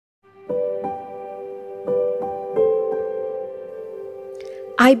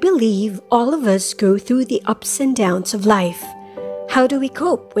I believe all of us go through the ups and downs of life. How do we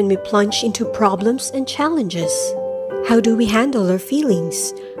cope when we plunge into problems and challenges? How do we handle our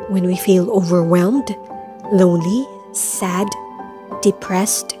feelings when we feel overwhelmed, lonely, sad,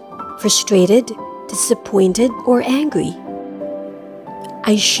 depressed, frustrated, disappointed, or angry?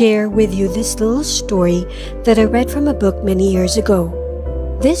 I share with you this little story that I read from a book many years ago.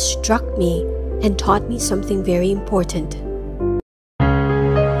 This struck me and taught me something very important.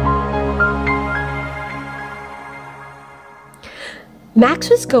 Max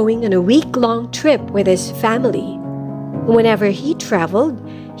was going on a week-long trip with his family. Whenever he traveled,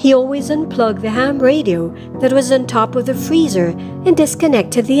 he always unplugged the ham radio that was on top of the freezer and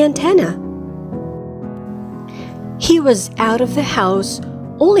disconnected the antenna. He was out of the house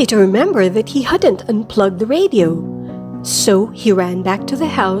only to remember that he hadn't unplugged the radio. So he ran back to the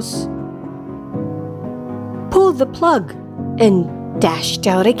house, pulled the plug, and dashed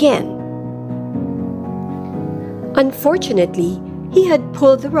out again. Unfortunately, he had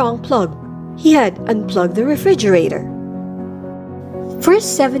pulled the wrong plug. He had unplugged the refrigerator. For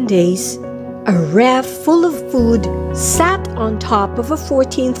 7 days, a ref full of food sat on top of a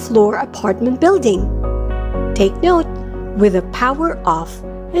 14th floor apartment building. Take note, with the power off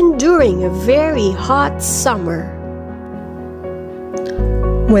and during a very hot summer.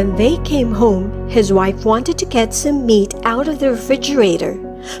 When they came home, his wife wanted to get some meat out of the refrigerator.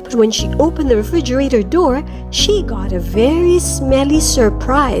 But when she opened the refrigerator door, she got a very smelly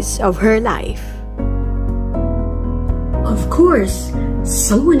surprise of her life. Of course,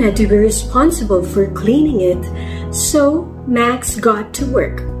 someone had to be responsible for cleaning it, so Max got to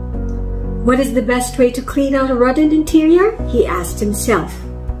work. What is the best way to clean out a rotten interior? He asked himself.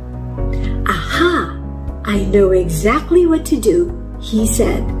 Aha! I know exactly what to do, he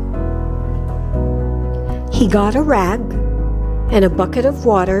said. He got a rag and a bucket of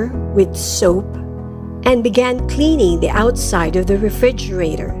water with soap and began cleaning the outside of the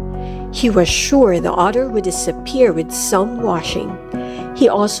refrigerator. He was sure the odor would disappear with some washing. He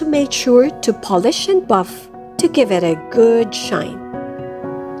also made sure to polish and buff to give it a good shine.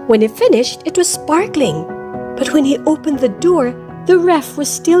 When he finished, it was sparkling, but when he opened the door, the ref was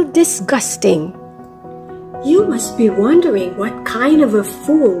still disgusting. You must be wondering what kind of a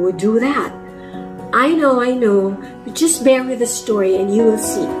fool would do that. I know, but just bear with the story and you will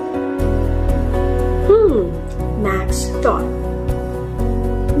see. Max thought.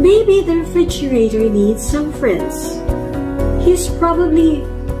 Maybe the refrigerator needs some friends. He's probably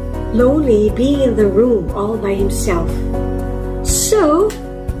lonely being in the room all by himself. So,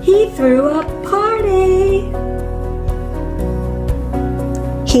 he threw a party.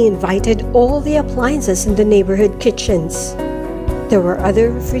 He invited all the appliances in the neighborhood kitchens. There were other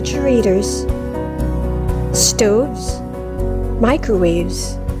refrigerators, stoves,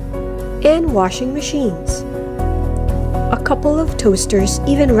 microwaves, and washing machines. A couple of toasters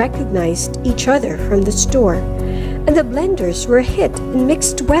even recognized each other from the store, and the blenders were hit and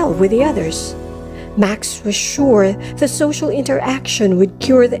mixed well with the others. Max was sure the social interaction would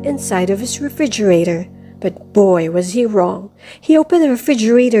cure the inside of his refrigerator, but boy was he wrong. He opened the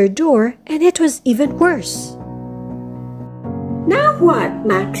refrigerator door and it was even worse. Now what?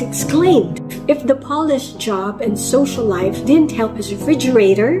 Max exclaimed. If the polished job and social life didn't help his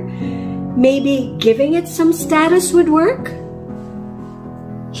refrigerator, maybe giving it some status would work?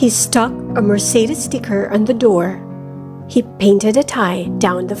 He stuck a Mercedes sticker on the door. He painted a tie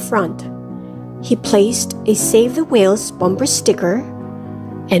down the front. He placed a Save the Whales bumper sticker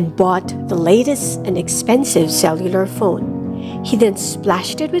and bought the latest and expensive cellular phone. He then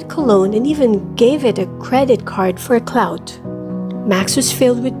splashed it with cologne and even gave it a credit card for clout. Max was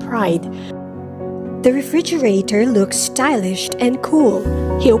filled with pride. The refrigerator looked stylish and cool.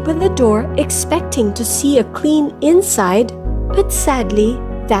 He opened the door expecting to see a clean inside, but sadly,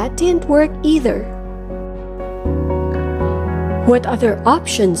 that didn't work either. What other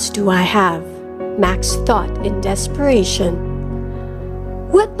options do I have? Max thought in desperation.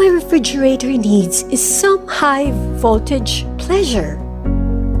 What my refrigerator needs is some high-voltage pleasure.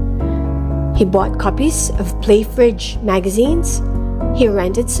 He bought copies of Play Fridge magazines. He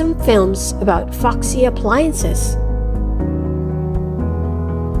rented some films about foxy appliances.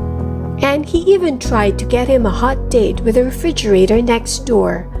 And he even tried to get him a hot date with the refrigerator next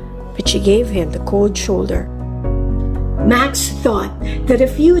door, but she gave him the cold shoulder. Max thought that a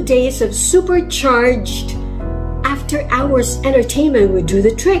few days of supercharged after-hours entertainment would do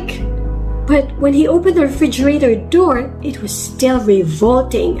the trick. But when he opened the refrigerator door, it was still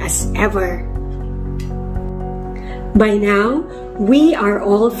revolting as ever. By now, we are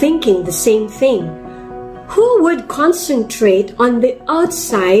all thinking the same thing. Who would concentrate on the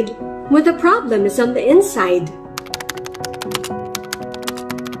outside when the problem is on the inside?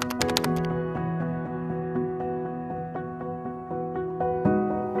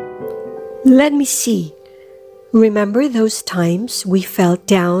 Let me see. Remember those times we felt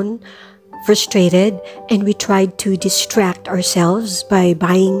down, frustrated, and we tried to distract ourselves by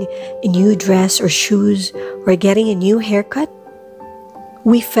buying a new dress or shoes or getting a new haircut?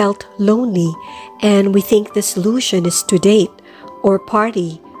 We felt lonely and we think the solution is to date or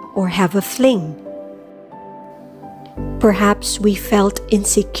party or have a fling. Perhaps we felt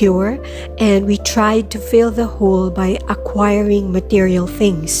insecure and we tried to fill the hole by acquiring material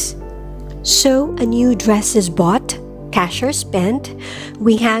things. So a new dress is bought, cash are spent,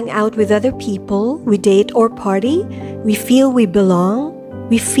 we hang out with other people, we date or party, we feel we belong,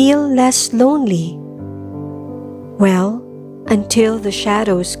 we feel less lonely. Well, until the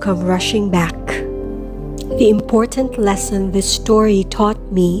shadows come rushing back. The important lesson this story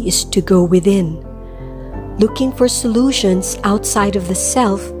taught me is to go within. Looking for solutions outside of the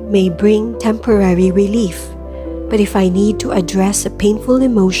self may bring temporary relief. But if I need to address a painful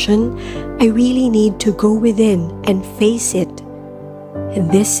emotion, I really need to go within and face it. And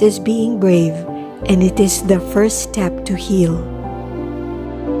this is being brave, and it is the first step to heal.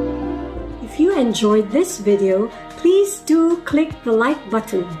 If you enjoyed this video, please do click the like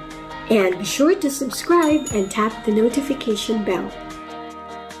button. And be sure to subscribe and tap the notification bell.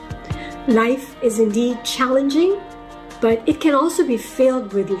 Life is indeed challenging, but it can also be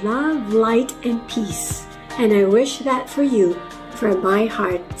filled with love, light, and peace. And I wish that for you, from my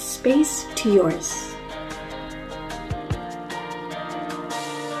heart, space to yours.